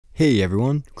Hey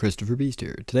everyone, Christopher Beast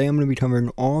here. Today I'm going to be covering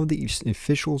all of the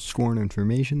official Scorn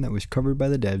information that was covered by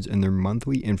the devs in their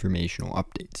monthly informational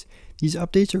updates. These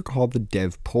updates are called the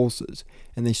Dev Pulses,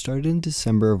 and they started in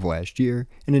December of last year,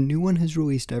 and a new one has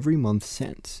released every month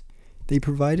since. They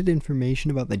provided information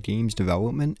about the game's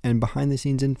development and behind the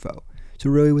scenes info,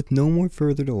 so really with no more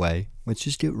further delay, let's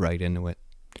just get right into it.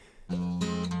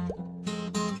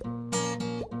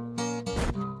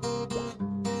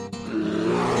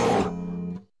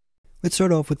 Let's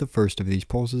start off with the first of these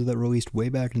pulses that released way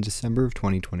back in December of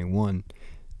 2021.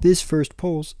 This first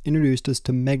pulse introduced us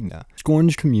to Megna,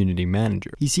 Scorn's community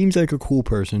manager. He seems like a cool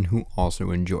person who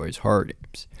also enjoys horror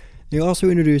games. They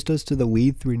also introduced us to the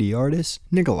lead 3D artist,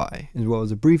 Nikolai, as well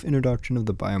as a brief introduction of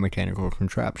the biomechanical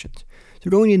contraptions.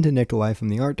 So going into Nikolai from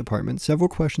the art department, several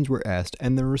questions were asked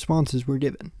and their responses were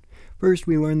given. First,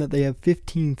 we learned that they have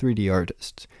 15 3D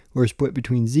artists, who are split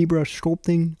between ZBrush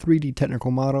sculpting, 3D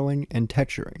technical modeling, and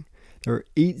texturing. There are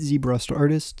 8 ZBrush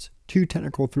artists, 2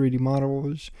 technical 3D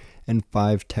modelers, and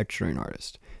 5 texturing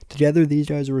artists. Together, these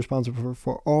guys are responsible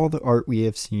for all the art we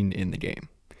have seen in the game.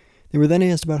 They were then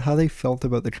asked about how they felt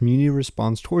about the community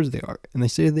response towards the art, and they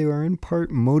stated they were in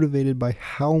part motivated by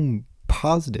how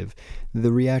positive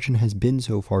the reaction has been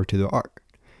so far to the art.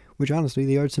 Which honestly,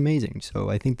 the art's amazing, so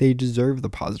I think they deserve the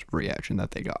positive reaction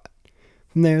that they got.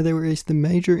 From there, they were asked the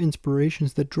major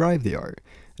inspirations that drive the art,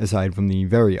 aside from the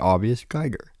very obvious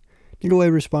Geiger. Nikolai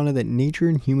responded that nature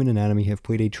and human anatomy have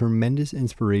played a tremendous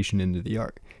inspiration into the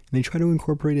art, and they try to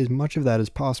incorporate as much of that as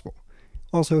possible.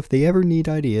 Also, if they ever need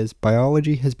ideas,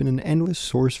 biology has been an endless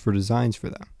source for designs for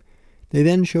them. They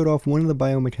then showed off one of the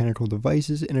biomechanical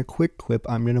devices in a quick clip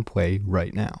I'm going to play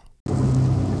right now.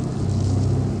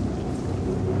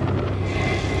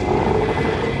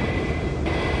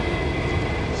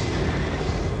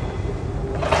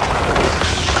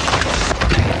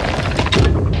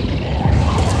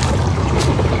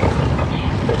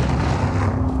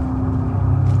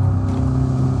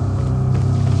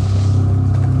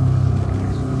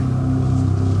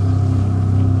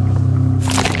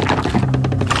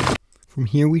 From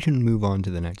here we can move on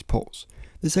to the next pulse.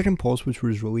 The second pulse, which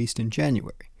was released in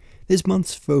January. This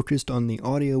month's focused on the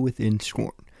audio within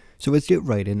Scorn, so let's get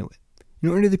right into it. In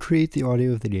order to create the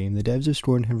audio of the game, the devs of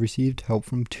Scorn have received help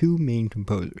from 2 main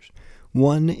composers.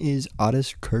 One is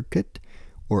Adis Kirkut,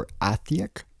 or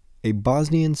Athiek, a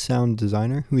Bosnian sound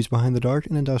designer who is behind the dark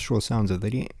and industrial sounds of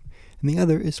the game. And the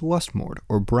other is Lustmord,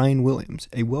 or Brian Williams,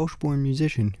 a Welsh-born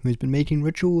musician who has been making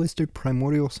ritualistic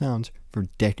primordial sounds for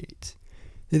decades.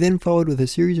 They then followed with a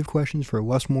series of questions for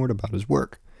Lustmord about his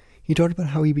work. He talked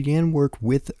about how he began work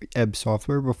with Ebb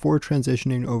Software before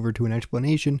transitioning over to an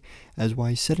explanation as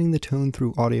why setting the tone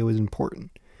through audio is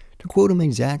important. To quote him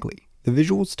exactly, "The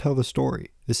visuals tell the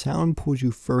story, the sound pulls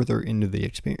you further into the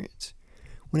experience."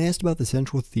 When asked about the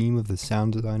central theme of the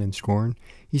sound design in Scorn,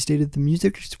 he stated the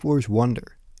music explores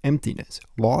wonder, emptiness,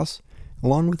 loss,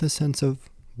 along with a sense of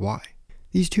why.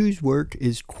 These two's work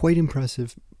is quite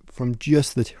impressive from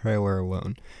just the trailer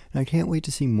alone, and I can't wait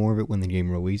to see more of it when the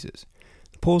game releases.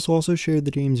 The Pulse also shared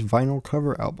the game's vinyl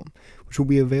cover album, which will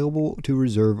be available to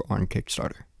reserve on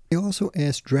Kickstarter. They also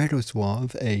asked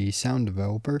Dragoslav, a sound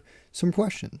developer, some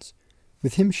questions,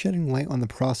 with him shedding light on the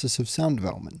process of sound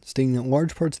development, stating that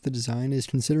large parts of the design is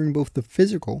considering both the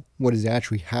physical, what is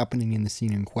actually happening in the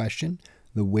scene in question,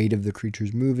 the weight of the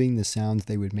creatures moving, the sounds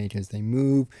they would make as they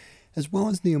move, as well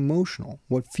as the emotional,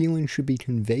 what feelings should be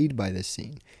conveyed by this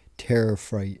scene, terror,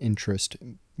 fright, interest,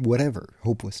 whatever,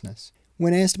 hopelessness.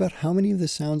 When asked about how many of the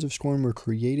sounds of Scorn were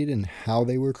created and how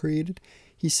they were created,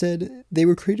 he said they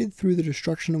were created through the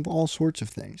destruction of all sorts of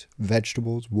things.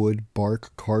 Vegetables, wood,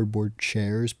 bark, cardboard,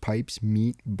 chairs, pipes,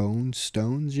 meat, bones,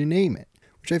 stones, you name it.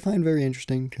 Which I find very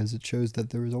interesting because it shows that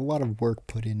there was a lot of work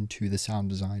put into the sound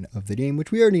design of the game,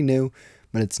 which we already knew,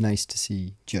 but it's nice to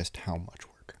see just how much work.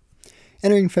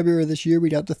 Entering February of this year, we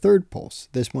got the third pulse,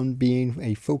 this one being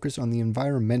a focus on the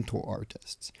environmental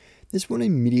artists. This one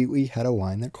immediately had a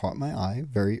line that caught my eye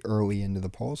very early into the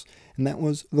pulse, and that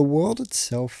was, "The world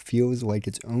itself feels like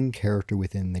its own character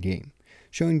within the game,"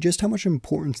 showing just how much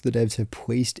importance the devs have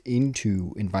placed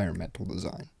into environmental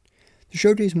design. To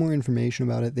showcase more information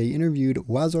about it, they interviewed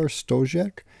Lazar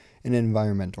Stojek, an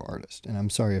environmental artist, and I'm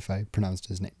sorry if I pronounced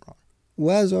his name wrong.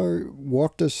 Lazar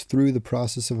walked us through the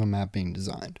process of a map being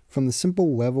designed, from the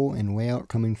simple level and layout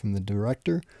coming from the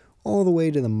director, all the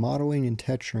way to the modeling and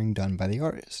texturing done by the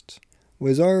artists.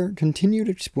 Lazar continued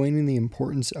explaining the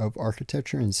importance of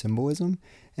architecture and symbolism,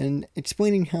 and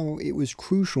explaining how it was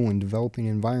crucial in developing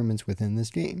environments within this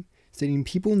game, stating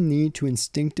people need to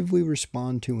instinctively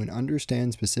respond to and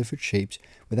understand specific shapes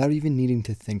without even needing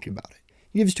to think about it.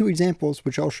 He gives 2 examples,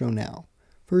 which I'll show now.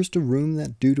 First, a room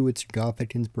that, due to its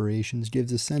Gothic inspirations,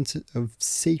 gives a sense of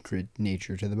sacred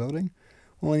nature to the building,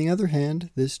 while on the other hand,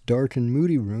 this dark and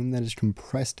moody room that is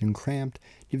compressed and cramped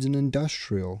gives an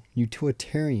industrial,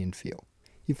 utilitarian feel.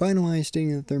 He finalized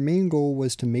stating that their main goal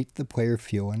was to make the player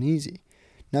feel uneasy,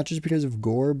 not just because of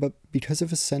gore, but because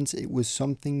of a sense it was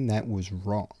something that was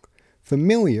wrong.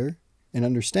 Familiar and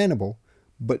understandable,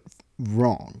 but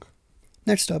wrong.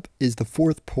 Next up is the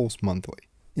 4th Pulse Monthly.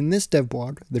 In this dev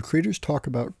blog, the creators talk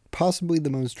about possibly the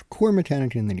most core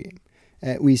mechanic in the game,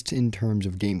 at least in terms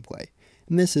of gameplay,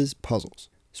 and this is puzzles.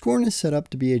 Scorn is set up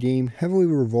to be a game heavily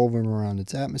revolving around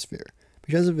its atmosphere.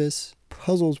 Because of this,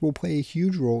 puzzles will play a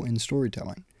huge role in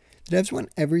storytelling. The devs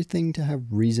want everything to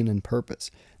have reason and purpose,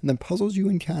 and the puzzles you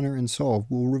encounter and solve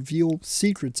will reveal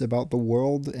secrets about the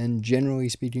world and, generally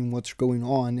speaking, what's going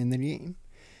on in the game.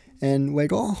 And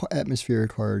like all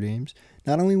atmospheric horror games,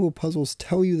 not only will puzzles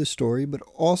tell you the story, but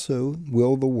also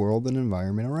will the world and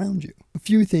environment around you. A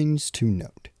few things to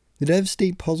note. The devs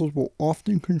state puzzles will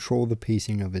often control the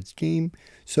pacing of its game,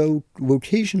 so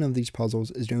location of these puzzles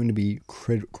is going to be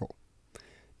critical.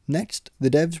 Next,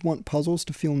 the devs want puzzles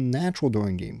to feel natural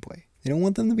during gameplay. They don't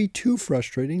want them to be too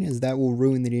frustrating, as that will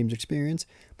ruin the game's experience,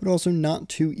 but also not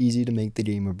too easy to make the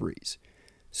game a breeze.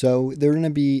 So they're going to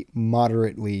be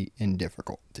moderately in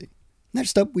difficulty.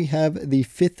 Next up, we have the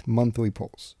 5th Monthly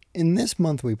Pulse. In this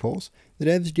monthly pulse, the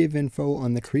devs give info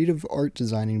on the creative art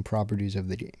designing properties of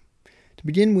the game. To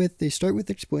begin with, they start with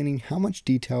explaining how much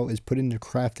detail is put into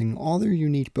crafting all their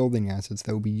unique building assets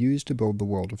that will be used to build the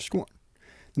world of Scorn.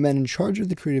 The man in charge of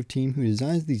the creative team who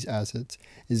designs these assets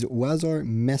is Lazar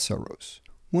Mesaros.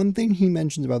 One thing he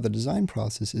mentions about the design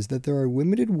process is that there are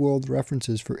limited world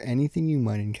references for anything you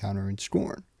might encounter in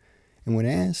Scorn. And when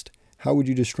asked, how would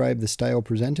you describe the style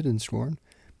presented in Scorn,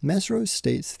 Mesaros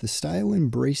states the style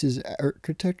embraces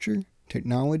architecture,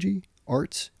 technology,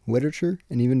 arts, literature,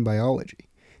 and even biology.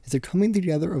 It's a coming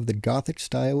together of the Gothic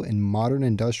style and modern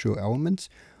industrial elements,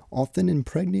 often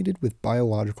impregnated with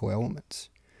biological elements.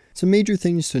 Some major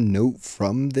things to note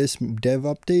from this dev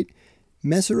update.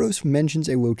 Mesaros mentions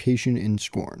a location in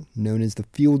Scorn, known as the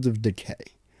Fields of Decay.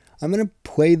 I'm going to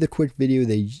play the quick video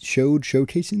they showed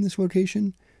showcasing this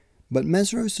location, but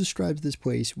Mesaros describes this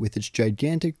place with its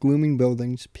gigantic glooming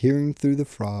buildings peering through the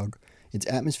fog. Its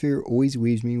atmosphere always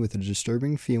leaves me with a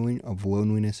disturbing feeling of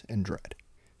loneliness and dread.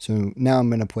 So now I'm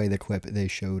going to play the clip they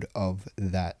showed of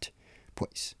that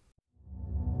place.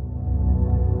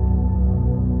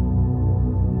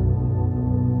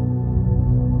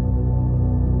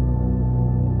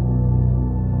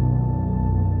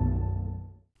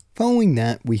 Following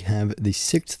that, we have the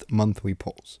 6th Monthly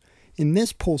Pulse. In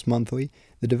this Pulse Monthly,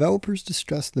 the developers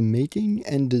discuss the making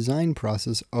and design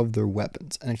process of their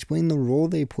weapons and explain the role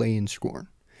they play in Scorn.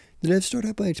 The devs start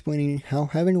out by explaining how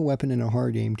having a weapon in a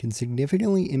horror game can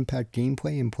significantly impact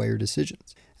gameplay and player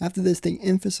decisions. After this, they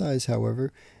emphasize,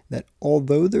 however, that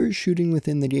although there is shooting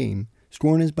within the game,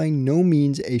 Scorn is by no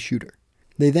means a shooter.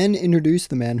 They then introduce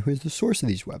the man who is the source of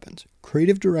these weapons,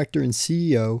 creative director and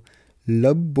CEO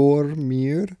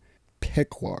Lubormir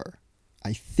Peklar.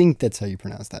 I think that's how you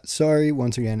pronounce that. Sorry,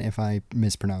 once again, if I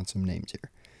mispronounce some names here.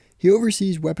 He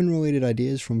oversees weapon-related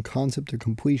ideas from concept to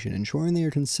completion, ensuring they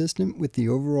are consistent with the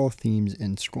overall themes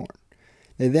in Scorn.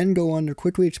 They then go on to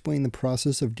quickly explain the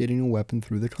process of getting a weapon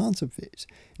through the concept phase.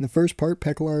 In the first part,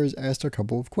 Peklar is asked a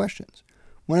couple of questions.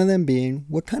 One of them being,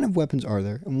 what kind of weapons are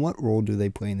there, and what role do they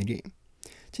play in the game?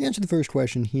 To answer the first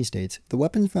question, he states, the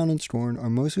weapons found in Scorn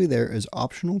are mostly there as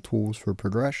optional tools for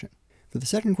progression. For the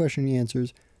second question, he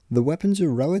answers, the weapons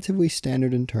are relatively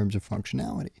standard in terms of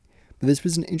functionality, but this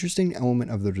was an interesting element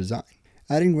of their design.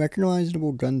 Adding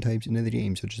recognizable gun types into the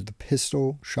game, such as the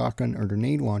pistol, shotgun, or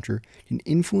grenade launcher, can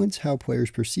influence how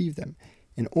players perceive them,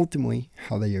 and ultimately,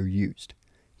 how they are used.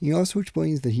 He also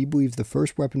explains that he believes the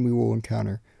first weapon we will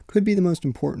encounter could be the most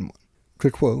important one.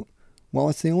 Quick quote, while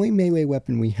it's the only melee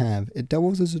weapon we have, it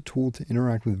doubles as a tool to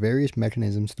interact with various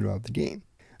mechanisms throughout the game.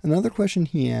 Another question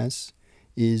he asks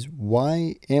is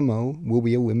why ammo will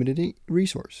be a limited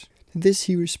resource. To this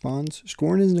he responds,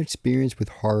 Scorn is an experience with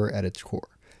horror at its core,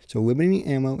 so limiting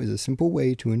ammo is a simple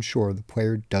way to ensure the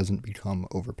player doesn't become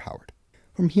overpowered.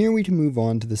 From here we can move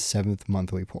on to the 7th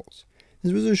Monthly Pulse.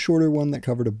 This was a shorter one that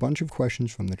covered a bunch of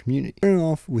questions from the community, starting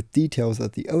off with details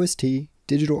that the OST,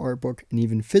 digital art book, and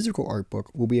even physical art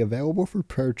book will be available for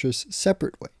purchase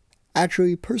separately.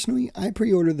 Actually, personally, I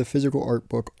pre-ordered the physical art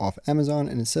book off Amazon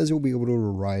and it says it will be able to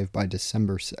arrive by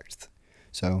December 6th.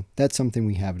 So that's something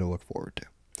we have to look forward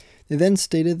to. They then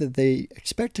stated that they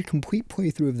expect a complete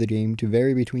playthrough of the game to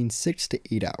vary between 6 to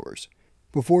 8 hours,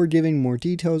 before giving more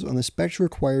details on the specs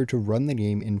required to run the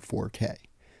game in 4K.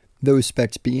 Those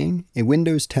specs being a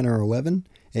Windows 10 or 11,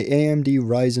 a AMD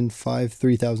Ryzen 5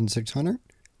 3600,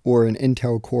 or an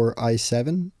Intel Core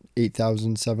i7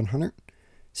 8700,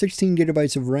 16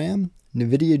 gigabytes of RAM,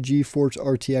 NVIDIA GeForce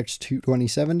RTX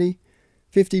 2070,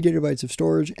 50 gigabytes of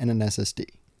storage, and an SSD.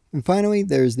 And finally,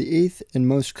 there is the 8th and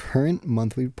most current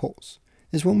monthly polls.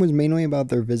 This one was mainly about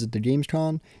their visit to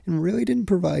Gamescom and really didn't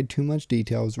provide too much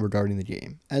details regarding the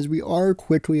game, as we are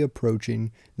quickly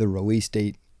approaching the release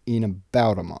date in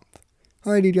about a month.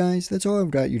 Alrighty guys, that's all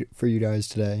I've got for you guys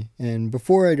today, and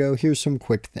before I go, here's some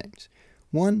quick things.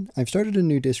 1, I've started a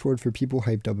new Discord for people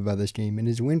hyped up about this game and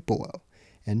is linked below.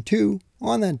 And 2,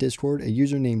 on that Discord, a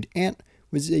user named Ant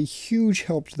was a huge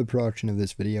help to the production of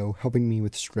this video, helping me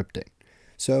with scripting.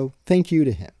 So, thank you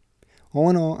to him. All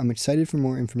in all, I'm excited for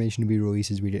more information to be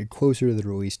released as we get closer to the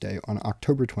release day on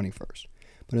October 21st.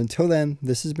 But until then,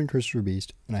 this has been Christopher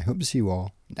Beast, and I hope to see you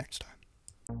all next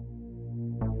time.